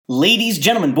Ladies,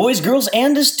 gentlemen, boys, girls,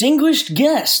 and distinguished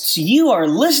guests, you are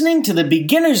listening to the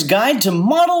Beginner's Guide to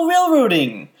Model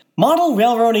Railroading. Model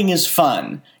railroading is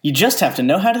fun. You just have to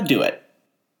know how to do it.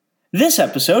 This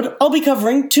episode, I'll be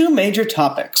covering two major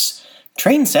topics: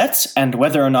 train sets and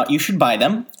whether or not you should buy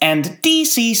them, and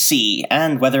DCC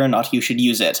and whether or not you should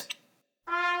use it.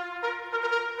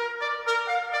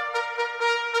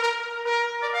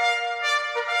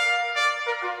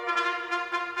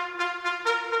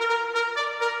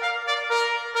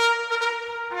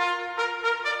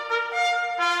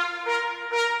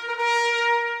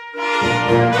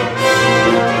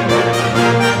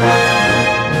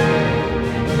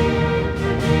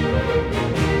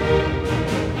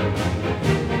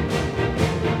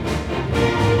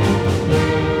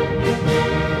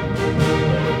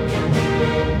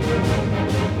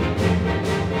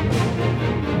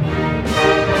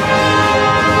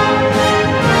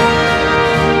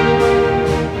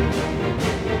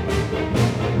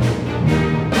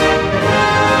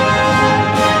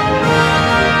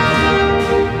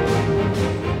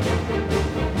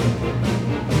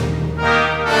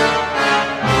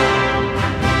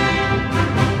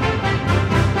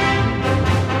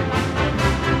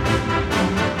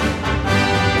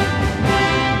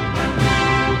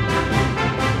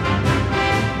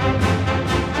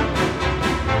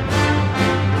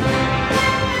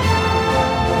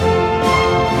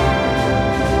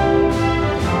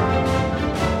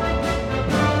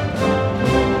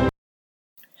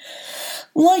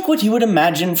 Like what you would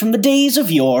imagine from the days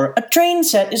of yore, a train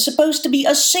set is supposed to be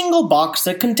a single box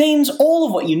that contains all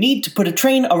of what you need to put a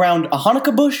train around a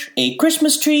Hanukkah bush, a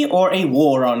Christmas tree, or a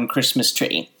war on Christmas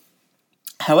tree.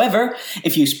 However,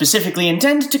 if you specifically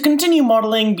intend to continue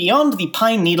modeling beyond the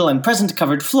pine needle and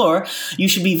present-covered floor, you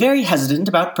should be very hesitant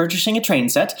about purchasing a train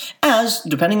set, as,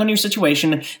 depending on your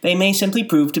situation, they may simply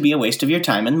prove to be a waste of your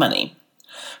time and money.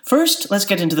 First, let's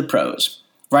get into the pros.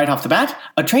 Right off the bat,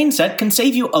 a train set can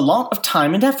save you a lot of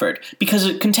time and effort, because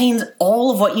it contains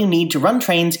all of what you need to run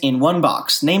trains in one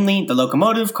box, namely the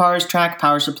locomotive, cars, track,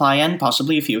 power supply, and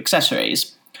possibly a few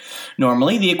accessories.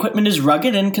 Normally, the equipment is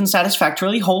rugged and can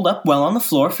satisfactorily hold up well on the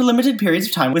floor for limited periods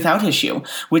of time without issue,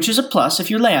 which is a plus if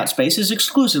your layout space is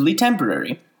exclusively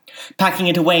temporary. Packing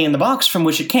it away in the box from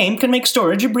which it came can make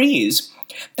storage a breeze.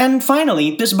 And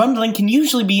finally, this bundling can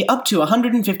usually be up to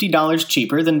 $150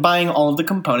 cheaper than buying all of the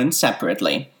components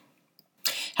separately.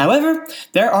 However,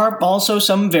 there are also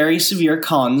some very severe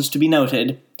cons to be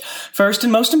noted. First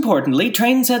and most importantly,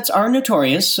 train sets are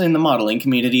notorious, in the modeling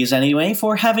communities anyway,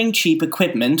 for having cheap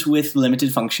equipment with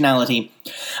limited functionality.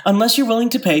 Unless you're willing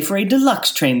to pay for a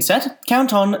deluxe train set,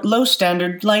 count on low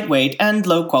standard, lightweight, and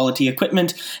low quality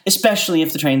equipment, especially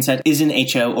if the train set is in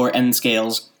HO or N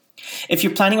scales. If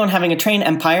you're planning on having a train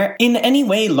empire in any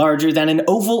way larger than an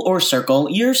oval or circle,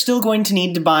 you're still going to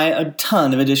need to buy a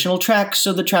ton of additional track,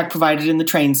 so the track provided in the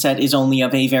train set is only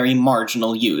of a very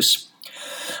marginal use.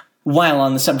 While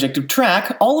on the subject of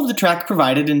track, all of the track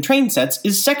provided in train sets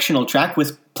is sectional track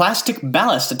with plastic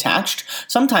ballast attached,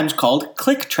 sometimes called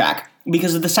click track,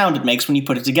 because of the sound it makes when you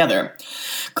put it together.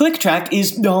 Click track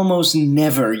is almost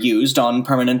never used on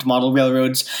permanent model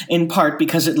railroads, in part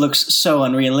because it looks so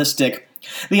unrealistic.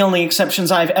 The only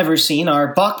exceptions I've ever seen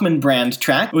are Bachmann brand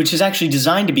track, which is actually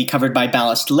designed to be covered by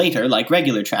ballast later, like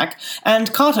regular track,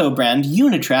 and Kato brand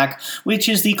Unitrack, which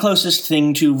is the closest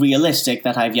thing to realistic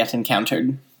that I've yet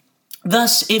encountered.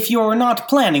 Thus, if you're not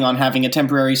planning on having a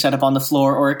temporary setup on the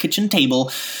floor or a kitchen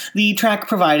table, the track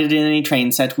provided in a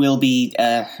train set will be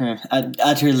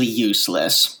utterly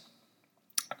useless.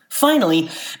 Finally,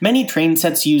 many train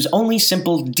sets use only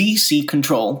simple DC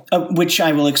control, which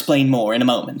I will explain more in a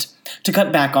moment, to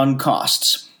cut back on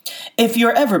costs. If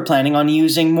you're ever planning on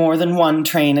using more than one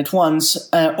train at once,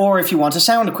 or if you want a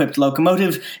sound-equipped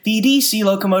locomotive, the DC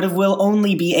locomotive will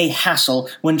only be a hassle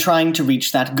when trying to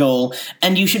reach that goal,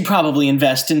 and you should probably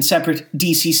invest in separate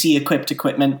DCC-equipped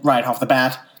equipment right off the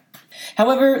bat.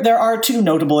 However, there are two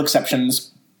notable exceptions.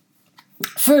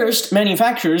 First,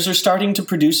 manufacturers are starting to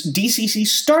produce DCC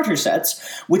starter sets,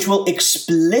 which will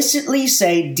explicitly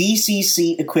say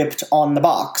DCC equipped on the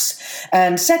box.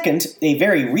 And second, a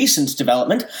very recent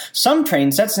development, some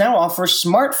train sets now offer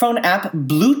smartphone app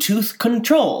Bluetooth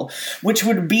control, which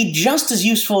would be just as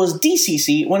useful as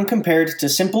DCC when compared to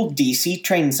simple DC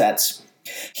train sets.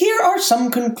 Here are some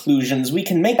conclusions we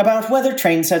can make about whether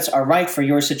train sets are right for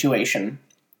your situation.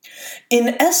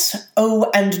 In S,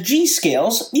 O, and G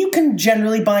scales, you can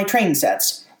generally buy train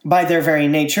sets. By their very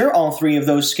nature, all three of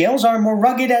those scales are more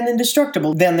rugged and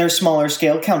indestructible than their smaller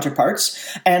scale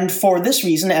counterparts, and for this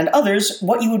reason and others,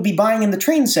 what you would be buying in the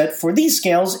train set for these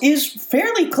scales is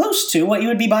fairly close to what you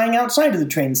would be buying outside of the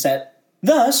train set.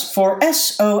 Thus, for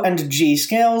S, O, and G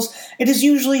scales, it is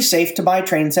usually safe to buy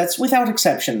train sets without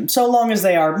exception, so long as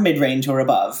they are mid-range or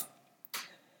above.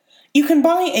 You can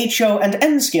buy HO and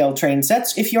N scale train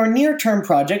sets if your near-term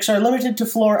projects are limited to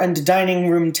floor and dining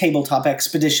room tabletop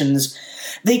expeditions.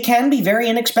 They can be very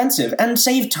inexpensive and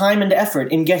save time and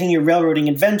effort in getting your railroading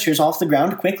adventures off the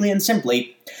ground quickly and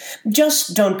simply.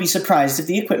 Just don't be surprised if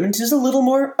the equipment is a little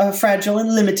more fragile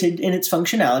and limited in its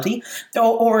functionality,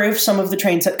 or if some of the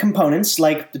train set components,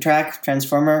 like the track,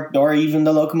 transformer, or even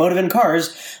the locomotive and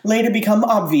cars, later become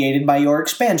obviated by your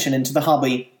expansion into the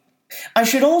hobby. I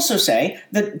should also say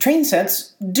that train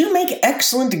sets do make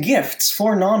excellent gifts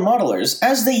for non-modelers,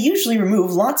 as they usually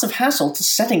remove lots of hassle to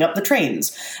setting up the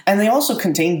trains, and they also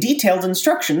contain detailed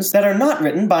instructions that are not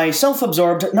written by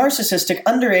self-absorbed, narcissistic,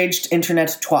 underaged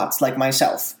internet twats like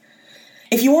myself.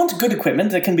 If you want good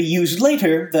equipment that can be used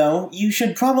later, though, you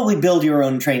should probably build your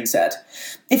own train set.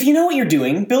 If you know what you're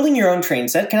doing, building your own train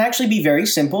set can actually be very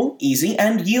simple, easy,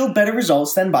 and yield better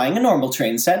results than buying a normal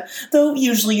train set, though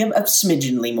usually a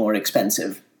smidgenly more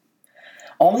expensive.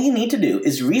 All you need to do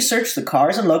is research the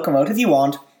cars and locomotive you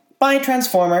want, buy a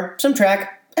transformer, some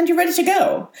track, and you're ready to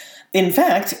go. In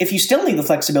fact, if you still need the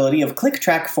flexibility of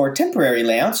click-track for temporary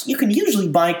layouts, you can usually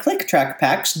buy click-track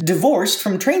packs divorced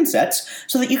from train sets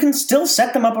so that you can still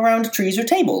set them up around trees or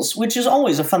tables, which is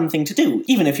always a fun thing to do,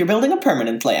 even if you're building a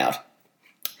permanent layout.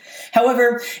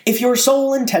 However, if your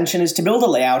sole intention is to build a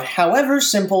layout, however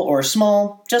simple or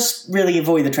small, just really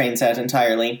avoid the train set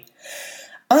entirely.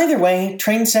 Either way,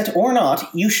 train set or not,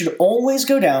 you should always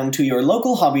go down to your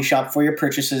local hobby shop for your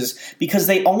purchases, because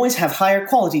they always have higher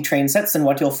quality train sets than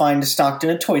what you'll find stocked in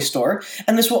a toy store,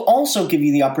 and this will also give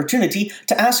you the opportunity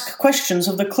to ask questions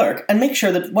of the clerk and make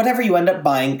sure that whatever you end up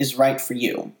buying is right for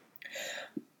you.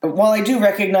 While I do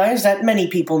recognize that many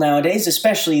people nowadays,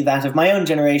 especially that of my own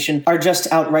generation, are just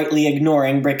outrightly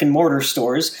ignoring brick-and-mortar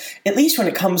stores, at least when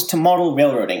it comes to model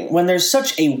railroading, when there's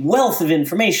such a wealth of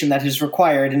information that is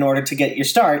required in order to get your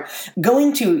start,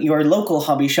 going to your local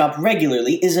hobby shop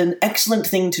regularly is an excellent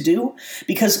thing to do,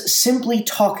 because simply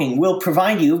talking will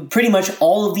provide you pretty much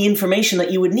all of the information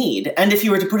that you would need, and if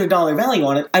you were to put a dollar value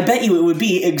on it, I bet you it would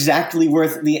be exactly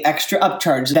worth the extra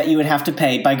upcharge that you would have to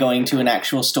pay by going to an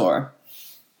actual store.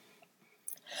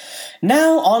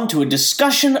 Now on to a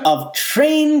discussion of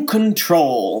train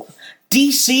control.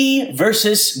 DC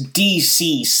versus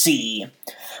DCC.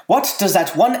 What does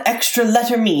that one extra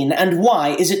letter mean, and why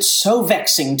is it so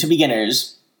vexing to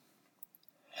beginners?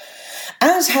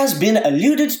 As has been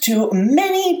alluded to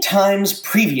many times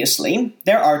previously,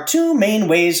 there are two main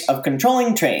ways of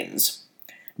controlling trains: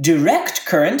 direct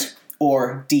current,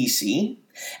 or DC,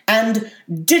 and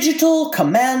digital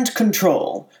command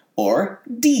control, or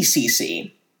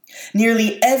DCC.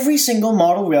 Nearly every single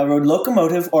model railroad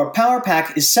locomotive or power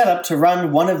pack is set up to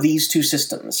run one of these two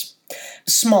systems.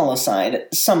 Small aside,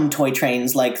 some toy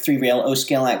trains like 3-rail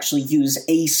O-scale actually use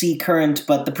AC current,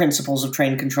 but the principles of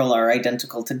train control are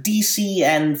identical to DC,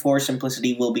 and for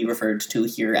simplicity will be referred to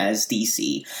here as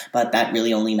DC, but that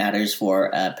really only matters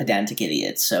for pedantic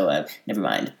idiots, so never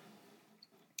mind.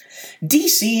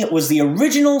 DC was the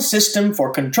original system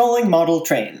for controlling model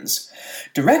trains.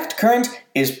 Direct current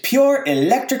is pure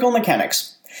electrical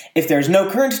mechanics. If there's no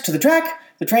current to the track,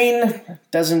 the train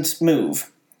doesn't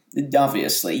move.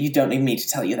 Obviously, you don't need me to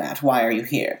tell you that. Why are you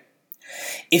here?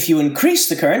 If you increase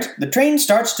the current, the train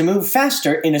starts to move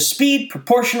faster in a speed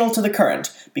proportional to the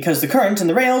current, because the current in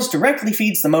the rails directly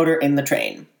feeds the motor in the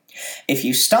train. If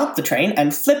you stop the train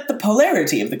and flip the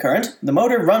polarity of the current, the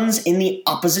motor runs in the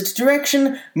opposite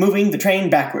direction, moving the train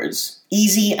backwards.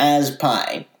 Easy as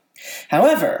pie.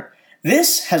 However,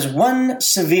 this has one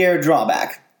severe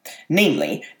drawback,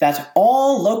 namely that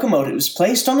all locomotives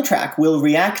placed on the track will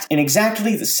react in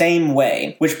exactly the same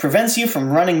way, which prevents you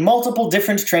from running multiple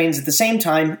different trains at the same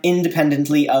time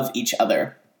independently of each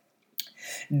other.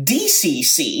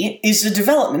 DCC is a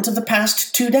development of the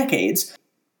past 2 decades.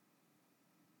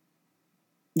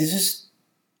 This is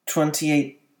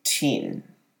 2018.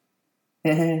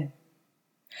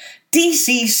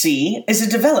 DCC is a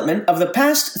development of the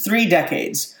past 3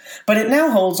 decades, but it now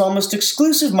holds almost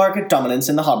exclusive market dominance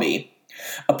in the hobby.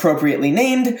 Appropriately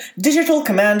named, Digital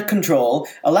Command Control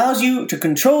allows you to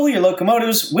control your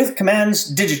locomotives with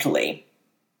commands digitally.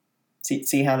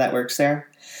 See how that works there?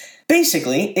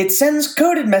 Basically, it sends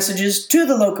coded messages to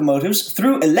the locomotives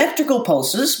through electrical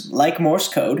pulses, like Morse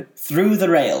code, through the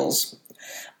rails.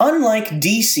 Unlike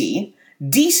DC,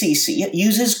 DCC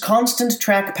uses constant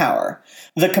track power.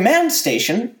 The command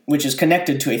station, which is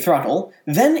connected to a throttle,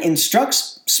 then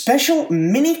instructs special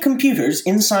mini-computers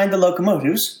inside the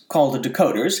locomotives, called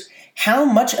decoders, how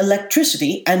much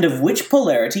electricity and of which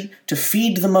polarity to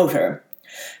feed the motor.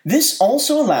 This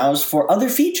also allows for other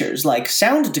features like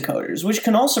sound decoders, which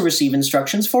can also receive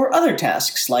instructions for other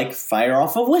tasks like fire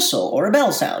off a whistle or a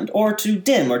bell sound, or to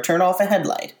dim or turn off a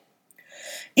headlight.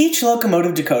 Each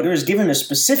locomotive decoder is given a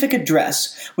specific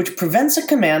address, which prevents a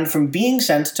command from being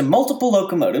sent to multiple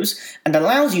locomotives and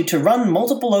allows you to run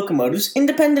multiple locomotives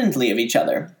independently of each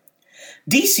other.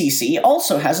 DCC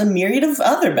also has a myriad of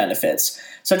other benefits,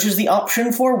 such as the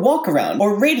option for walk-around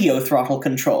or radio throttle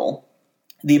control,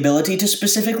 the ability to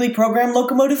specifically program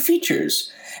locomotive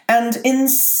features, and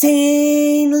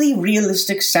insanely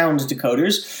realistic sound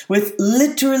decoders with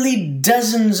literally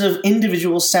dozens of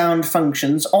individual sound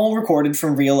functions all recorded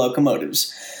from real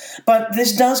locomotives. But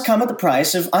this does come at the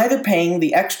price of either paying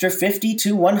the extra $50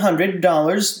 to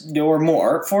 $100 or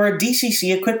more for a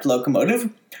DCC-equipped locomotive,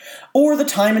 or the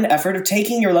time and effort of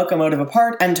taking your locomotive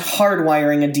apart and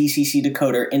hardwiring a DCC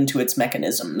decoder into its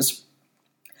mechanisms.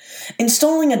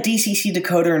 Installing a DCC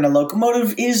decoder in a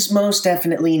locomotive is most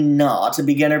definitely not a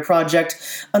beginner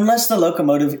project unless the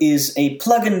locomotive is a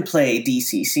plug-and-play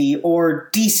DCC or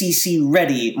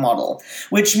DCC-ready model,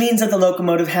 which means that the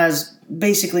locomotive has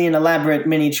basically an elaborate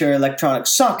miniature electronic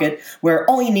socket where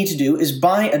all you need to do is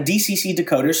buy a DCC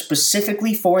decoder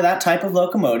specifically for that type of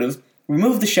locomotive,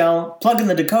 remove the shell, plug in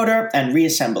the decoder, and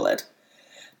reassemble it.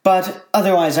 But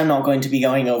otherwise, I'm not going to be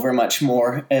going over much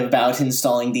more about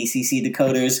installing DCC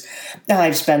decoders.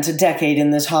 I've spent a decade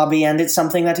in this hobby, and it's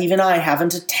something that even I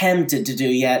haven't attempted to do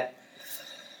yet.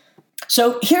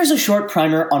 So here's a short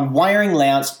primer on wiring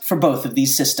layouts for both of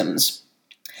these systems.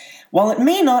 While it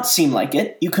may not seem like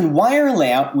it, you can wire a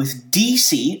layout with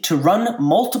DC to run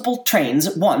multiple trains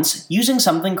at once using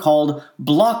something called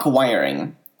block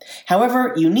wiring.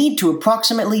 However, you need to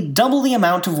approximately double the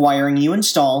amount of wiring you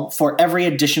install for every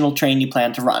additional train you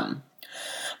plan to run.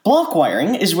 Block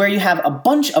wiring is where you have a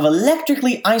bunch of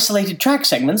electrically isolated track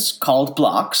segments, called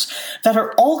blocks, that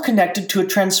are all connected to a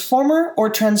transformer or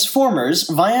transformers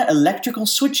via electrical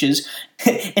switches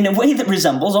in a way that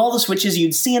resembles all the switches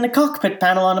you'd see in a cockpit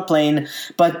panel on a plane,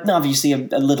 but obviously a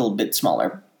little bit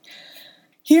smaller.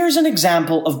 Here's an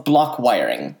example of block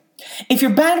wiring. If you're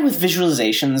bad with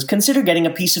visualizations, consider getting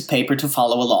a piece of paper to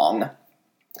follow along.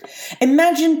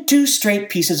 Imagine two straight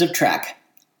pieces of track,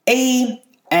 A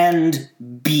and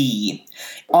B.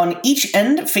 On each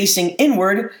end, facing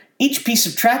inward, each piece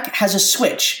of track has a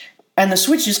switch, and the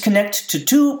switches connect to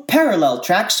two parallel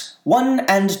tracks, 1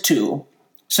 and 2.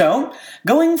 So,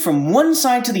 going from one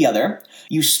side to the other,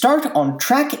 you start on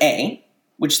track A,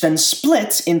 which then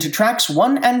splits into tracks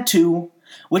 1 and 2,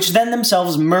 which then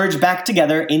themselves merge back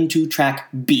together into track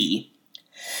B.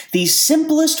 The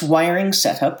simplest wiring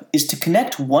setup is to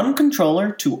connect one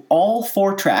controller to all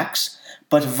 4 tracks,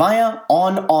 but via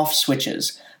on-off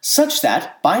switches, such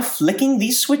that by flicking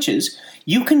these switches,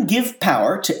 you can give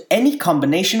power to any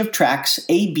combination of tracks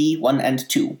A, B, 1, and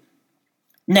 2.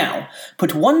 Now,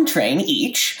 put one train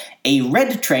each, a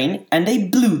red train and a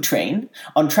blue train,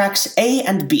 on tracks A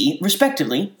and B,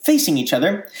 respectively, facing each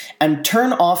other, and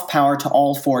turn off power to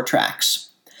all 4 tracks.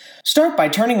 Start by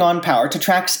turning on power to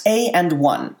tracks A and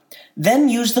 1. Then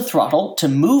use the throttle to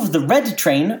move the red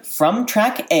train from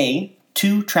track A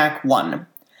to track 1.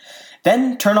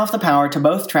 Then turn off the power to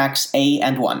both tracks A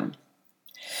and 1.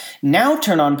 Now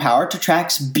turn on power to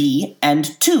tracks B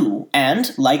and 2,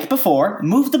 and, like before,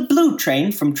 move the blue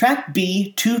train from track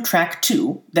B to track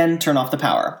 2, then turn off the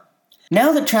power.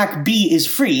 Now that track B is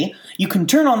free, you can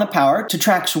turn on the power to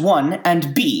tracks 1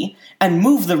 and B, and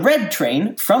move the red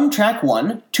train from track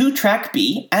 1 to track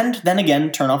B, and then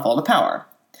again turn off all the power.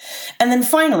 And then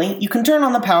finally, you can turn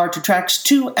on the power to tracks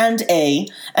 2 and A,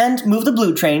 and move the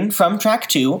blue train from track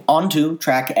 2 onto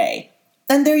track A.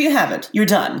 And there you have it. You're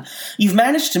done. You've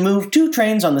managed to move 2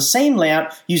 trains on the same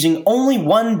layout using only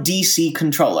one DC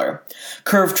controller.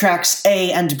 Curve tracks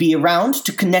A and B around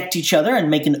to connect each other and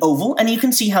make an oval, and you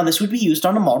can see how this would be used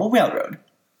on a model railroad.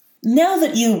 Now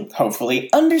that you, hopefully,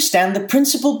 understand the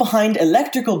principle behind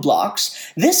electrical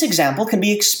blocks, this example can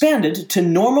be expanded to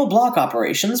normal block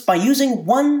operations by using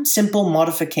one simple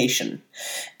modification.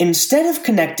 Instead of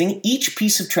connecting each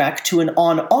piece of track to an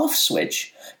on-off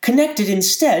switch, connect it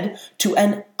instead to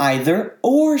an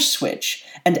either-or switch,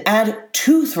 and add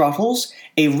 2 throttles,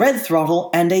 a red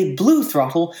throttle and a blue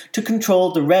throttle, to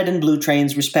control the red and blue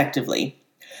trains respectively.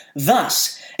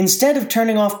 Thus, instead of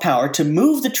turning off power to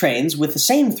move the trains with the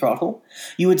same throttle,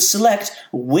 you would select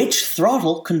which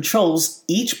throttle controls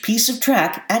each piece of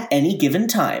track at any given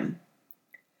time.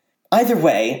 Either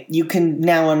way, you can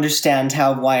now understand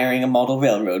how wiring a model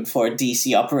railroad for a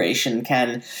DC operation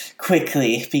can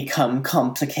quickly become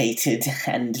complicated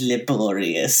and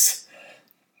laborious.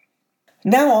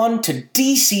 Now on to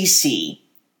DCC.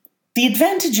 The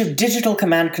advantage of digital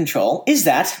command control is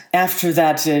that, after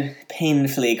that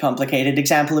painfully complicated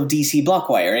example of DC block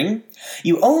wiring,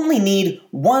 you only need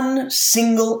one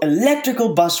single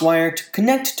electrical bus wire to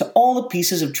connect to all the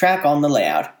pieces of track on the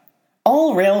layout.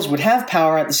 All rails would have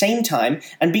power at the same time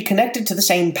and be connected to the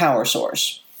same power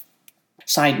source.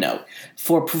 Side note,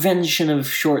 for prevention of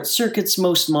short circuits,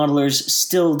 most modelers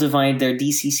still divide their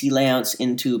DCC layouts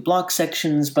into block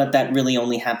sections, but that really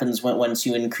only happens once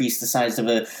you increase the size of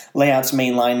a layout's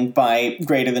mainline by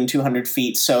greater than 200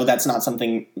 feet, so that's not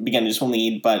something beginners will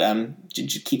need, but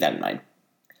just keep that in mind.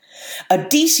 A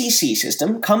DCC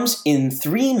system comes in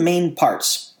three main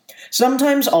parts.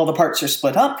 Sometimes all the parts are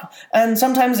split up, and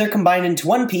sometimes they're combined into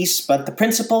one piece, but the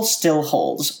principle still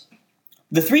holds.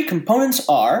 The three components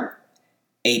are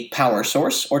a power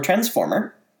source or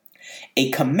transformer, a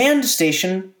command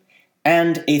station,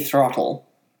 and a throttle.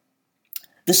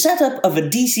 The setup of a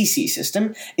DCC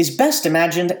system is best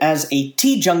imagined as a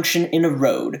T-junction in a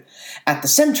road. At the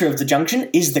center of the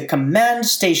junction is the command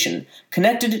station,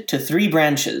 connected to three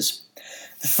branches.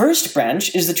 The first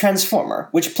branch is the transformer,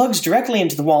 which plugs directly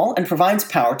into the wall and provides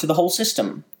power to the whole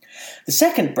system. The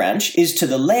second branch is to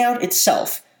the layout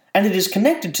itself, and it is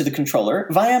connected to the controller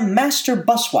via master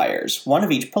bus wires, one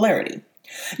of each polarity.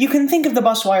 You can think of the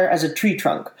bus wire as a tree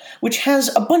trunk, which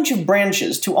has a bunch of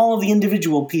branches to all of the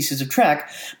individual pieces of track,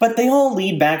 but they all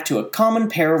lead back to a common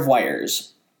pair of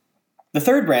wires. The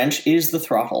third branch is the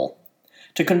throttle.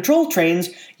 To control trains,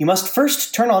 you must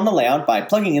first turn on the layout by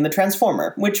plugging in the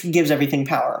transformer, which gives everything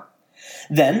power.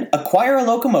 Then, acquire a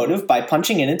locomotive by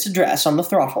punching in its address on the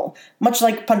throttle, much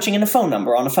like punching in a phone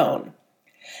number on a phone.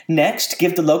 Next,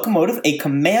 give the locomotive a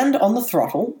command on the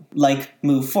throttle, like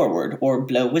move forward or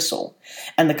blow whistle,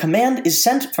 and the command is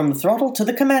sent from the throttle to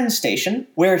the command station,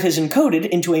 where it is encoded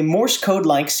into a Morse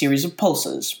code-like series of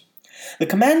pulses. The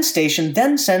command station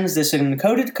then sends this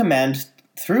encoded command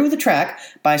through the track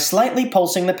by slightly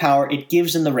pulsing the power it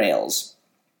gives in the rails.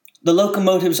 The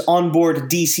locomotive's onboard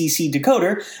DCC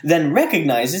decoder then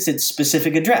recognizes its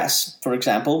specific address, for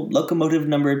example, locomotive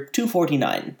number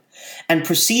 249, and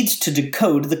proceeds to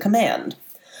decode the command.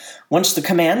 Once the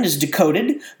command is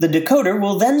decoded, the decoder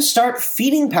will then start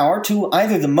feeding power to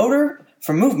either the motor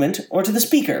for movement or to the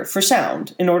speaker for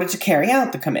sound in order to carry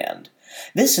out the command.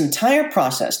 This entire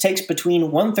process takes between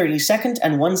 1/32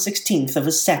 and 1/16 of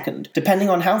a second, depending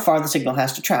on how far the signal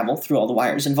has to travel through all the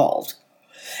wires involved.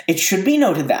 It should be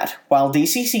noted that, while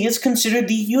DCC is considered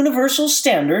the universal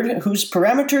standard whose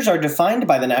parameters are defined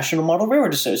by the National Model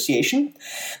Railroad Association,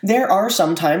 there are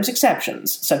sometimes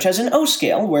exceptions, such as in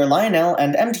O-scale, where Lionel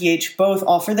and MTH both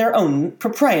offer their own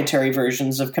proprietary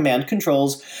versions of command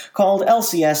controls called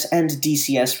LCS and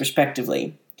DCS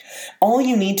respectively. All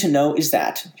you need to know is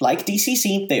that, like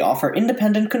DCC, they offer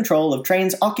independent control of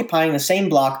trains occupying the same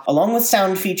block along with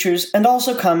sound features and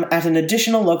also come at an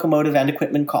additional locomotive and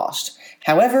equipment cost.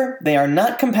 However, they are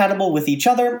not compatible with each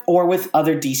other or with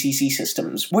other DCC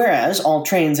systems, whereas all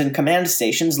trains and command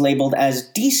stations labeled as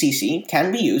DCC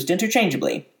can be used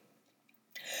interchangeably.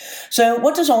 So,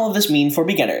 what does all of this mean for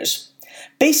beginners?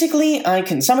 Basically, I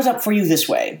can sum it up for you this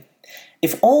way.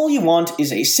 If all you want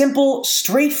is a simple,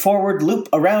 straightforward loop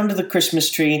around the Christmas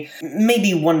tree,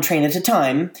 maybe one train at a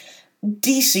time,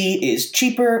 DC is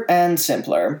cheaper and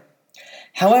simpler.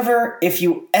 However, if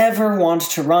you ever want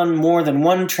to run more than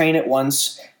one train at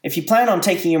once, if you plan on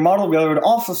taking your model railroad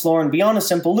off the floor and beyond a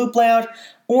simple loop layout,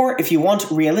 or if you want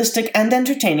realistic and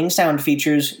entertaining sound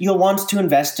features, you'll want to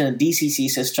invest in a DCC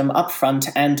system up front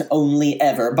and only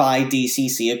ever buy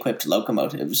DCC-equipped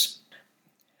locomotives.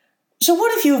 So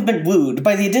what if you have been wooed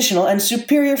by the additional and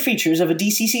superior features of a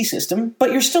DCC system,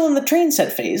 but you're still in the train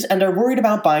set phase and are worried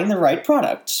about buying the right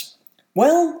products?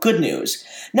 Well, good news.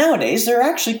 Nowadays, there are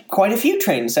actually quite a few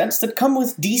train sets that come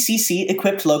with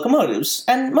DCC-equipped locomotives,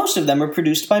 and most of them are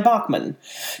produced by Bachmann.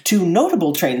 Two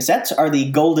notable train sets are the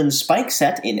Golden Spike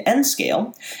set in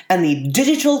N-scale, and the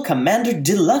Digital Commander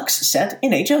Deluxe set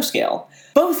in HO-scale.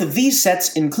 Both of these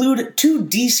sets include two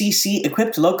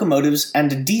DCC-equipped locomotives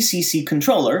and a DCC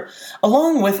controller,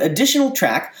 along with additional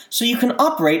track so you can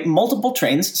operate multiple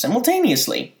trains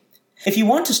simultaneously. If you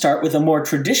want to start with a more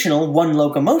traditional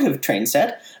one-locomotive train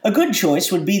set, a good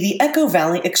choice would be the Echo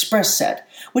Valley Express set,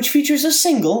 which features a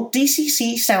single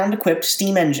DCC sound-equipped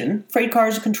steam engine, freight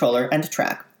cars, controller, and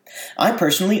track. I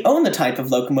personally own the type of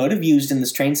locomotive used in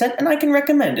this train set, and I can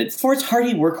recommend it for its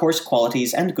hearty workhorse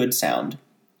qualities and good sound.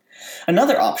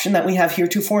 Another option that we have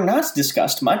heretofore not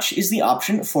discussed much is the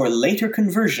option for later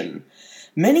conversion.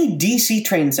 Many DC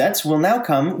train sets will now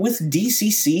come with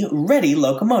DCC-ready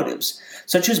locomotives,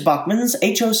 such as Bachmann's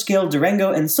HO-scale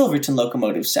Durango and Silverton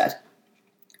locomotive set.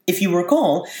 If you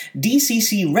recall,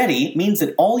 DCC ready means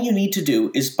that all you need to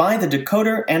do is buy the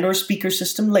decoder and/or speaker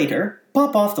system later,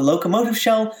 pop off the locomotive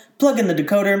shell, plug in the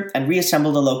decoder, and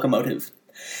reassemble the locomotive.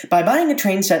 By buying a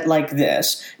train set like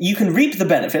this, you can reap the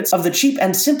benefits of the cheap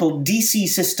and simple DC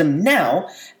system now,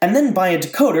 and then buy a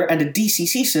decoder and a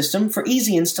DCC system for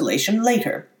easy installation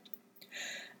later.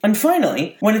 And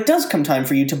finally, when it does come time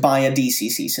for you to buy a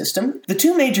DCC system, the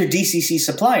two major DCC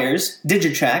suppliers,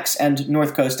 Digitrax and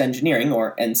North Coast Engineering,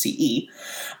 or NCE,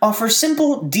 offer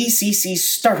simple DCC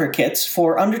starter kits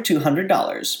for under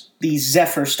 $200, the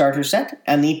Zephyr starter set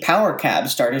and the Power Cab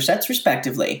starter sets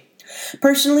respectively.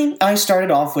 Personally, I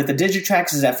started off with the Digitrax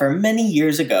Zephyr many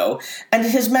years ago, and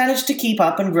it has managed to keep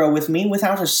up and grow with me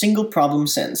without a single problem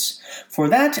since. For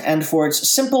that, and for its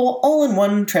simple,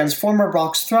 all-in-one transformer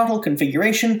box throttle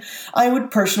configuration, I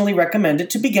would personally recommend it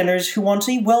to beginners who want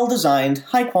a well-designed,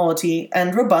 high-quality,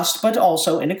 and robust but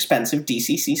also inexpensive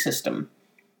DCC system.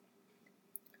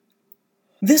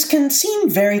 This can seem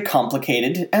very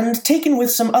complicated, and taken with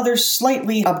some other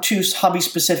slightly obtuse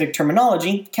hobby-specific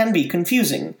terminology, can be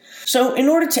confusing. So, in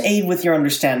order to aid with your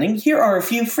understanding, here are a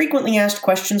few frequently asked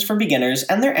questions for beginners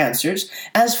and their answers,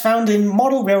 as found in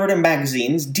Model Railroad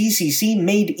Magazine's DCC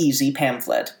Made Easy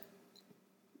pamphlet.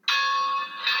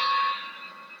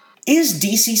 Is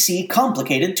DCC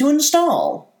complicated to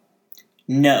install?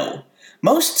 No.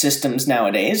 Most systems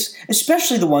nowadays,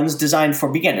 especially the ones designed for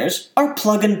beginners, are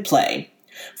plug-and-play.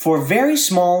 For very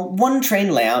small,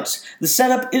 one-train layouts, the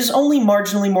setup is only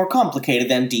marginally more complicated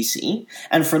than DC,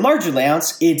 and for larger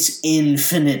layouts, it's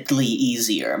infinitely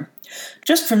easier.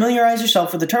 Just familiarize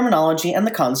yourself with the terminology and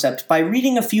the concept by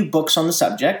reading a few books on the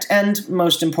subject, and,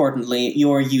 most importantly,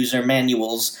 your user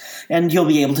manuals, and you'll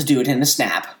be able to do it in a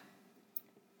snap.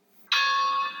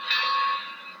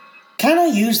 Can I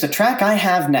use the track I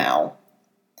have now?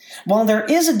 While there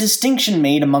is a distinction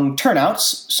made among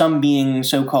turnouts, some being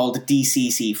so-called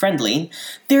DCC-friendly,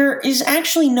 there is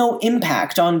actually no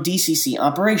impact on DCC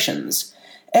operations.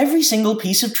 Every single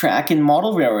piece of track in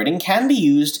model railroading can be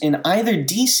used in either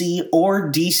DC or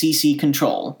DCC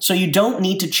control, so you don't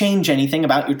need to change anything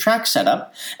about your track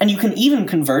setup, and you can even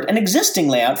convert an existing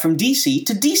layout from DC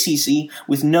to DCC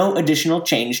with no additional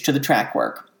change to the track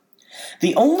work.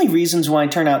 The only reasons why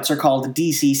turnouts are called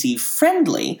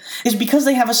DCC-friendly is because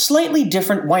they have a slightly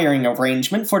different wiring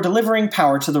arrangement for delivering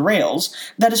power to the rails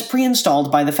that is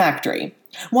pre-installed by the factory.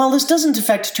 While this doesn't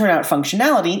affect turnout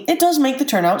functionality, it does make the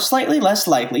turnout slightly less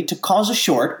likely to cause a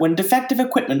short when defective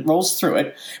equipment rolls through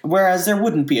it, whereas there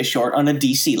wouldn't be a short on a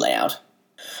DC layout.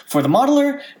 For the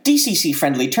modeler,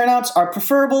 DCC-friendly turnouts are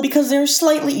preferable because they're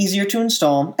slightly easier to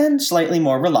install and slightly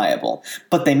more reliable,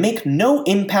 but they make no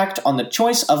impact on the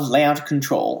choice of layout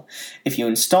control. If you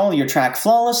install your track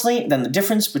flawlessly, then the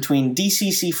difference between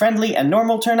DCC-friendly and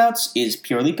normal turnouts is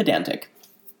purely pedantic.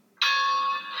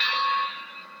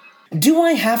 Do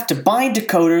I have to buy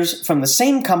decoders from the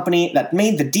same company that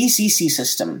made the DCC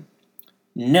system?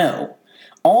 No.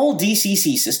 All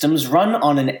DCC systems run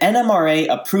on an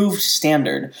NMRA-approved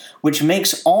standard, which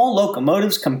makes all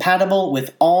locomotives compatible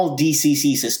with all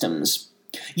DCC systems.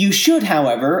 You should,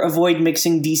 however, avoid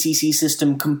mixing DCC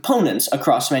system components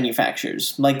across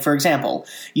manufacturers, like, for example,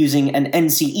 using an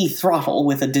NCE throttle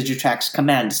with a Digitrax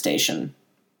command station.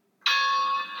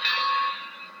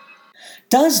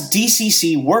 Does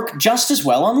DCC work just as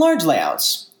well on large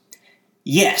layouts?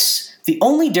 Yes. The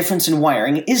only difference in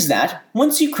wiring is that,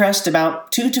 once you crest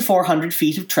about 200 to 400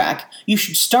 feet of track, you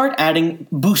should start adding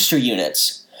booster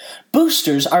units.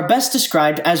 Boosters are best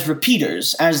described as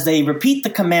repeaters, as they repeat the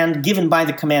command given by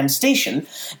the command station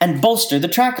and bolster the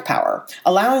track power,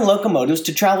 allowing locomotives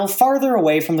to travel farther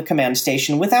away from the command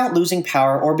station without losing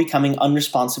power or becoming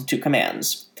unresponsive to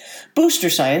commands.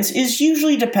 Booster science is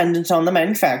usually dependent on the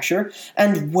manufacturer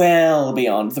and well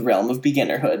beyond the realm of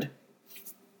beginnerhood.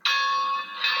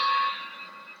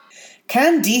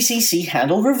 Can DCC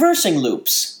handle reversing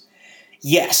loops?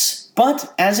 Yes,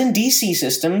 but as in DC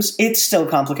systems, it's still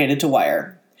complicated to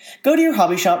wire. Go to your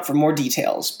hobby shop for more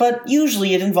details, but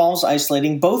usually it involves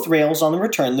isolating both rails on the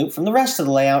return loop from the rest of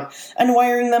the layout and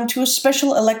wiring them to a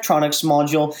special electronics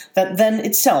module that then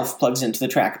itself plugs into the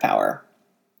track power.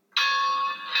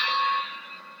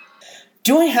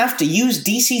 Do I have to use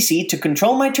DCC to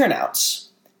control my turnouts?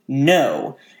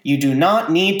 No. You do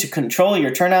not need to control your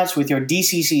turnouts with your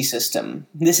DCC system.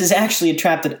 This is actually a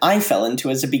trap that I fell into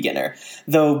as a beginner,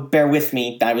 though bear with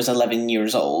me, I was 11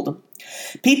 years old.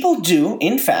 People do,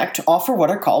 in fact, offer what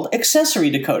are called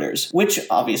accessory decoders, which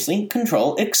obviously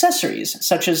control accessories,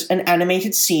 such as an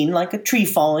animated scene like a tree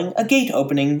falling, a gate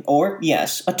opening, or,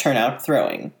 yes, a turnout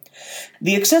throwing.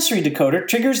 The accessory decoder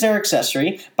triggers their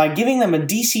accessory by giving them a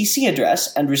DCC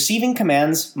address and receiving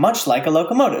commands much like a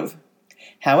locomotive.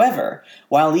 However,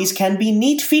 while these can be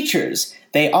neat features,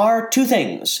 they are two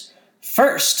things.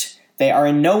 First, they are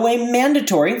in no way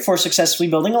mandatory for successfully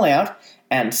building a layout,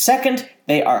 and second,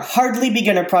 they are hardly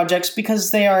beginner projects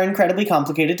because they are incredibly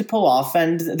complicated to pull off,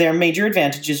 and their major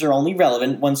advantages are only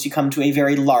relevant once you come to a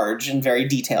very large and very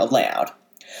detailed layout.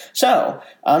 So,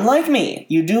 unlike me,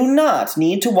 you do not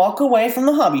need to walk away from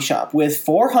the hobby shop with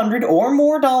 $400 or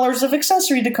more of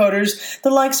accessory decoders, the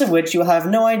likes of which you'll have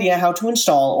no idea how to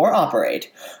install or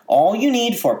operate. All you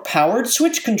need for powered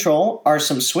switch control are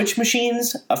some switch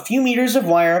machines, a few meters of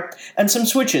wire, and some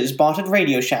switches bought at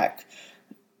Radio Shack.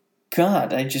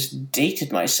 God, I just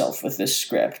dated myself with this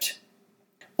script.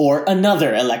 Or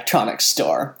another electronics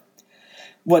store.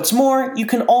 What's more, you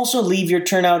can also leave your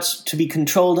turnouts to be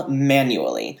controlled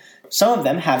manually. Some of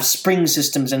them have spring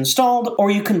systems installed, or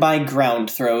you can buy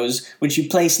ground throws, which you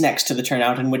place next to the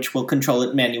turnout and which will control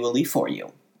it manually for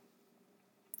you.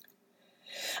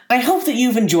 I hope that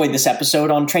you've enjoyed this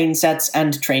episode on train sets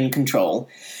and train control.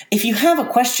 If you have a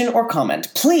question or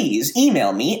comment, please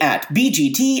email me at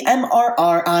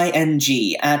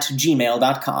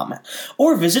bgtmrring@gmail.com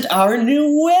or visit our new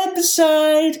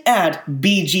website at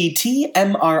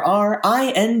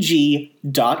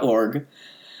bgtmrring.org.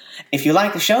 If you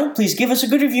like the show, please give us a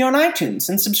good review on iTunes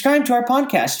and subscribe to our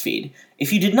podcast feed.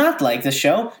 If you did not like the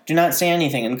show, do not say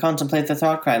anything and contemplate the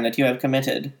thought crime that you have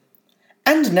committed.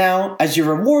 And now, as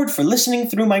your reward for listening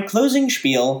through my closing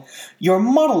spiel, your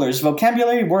modeler's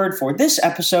vocabulary word for this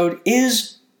episode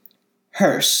is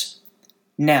hearse.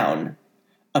 Noun,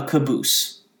 a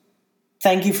caboose.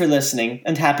 Thank you for listening,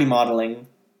 and happy modeling.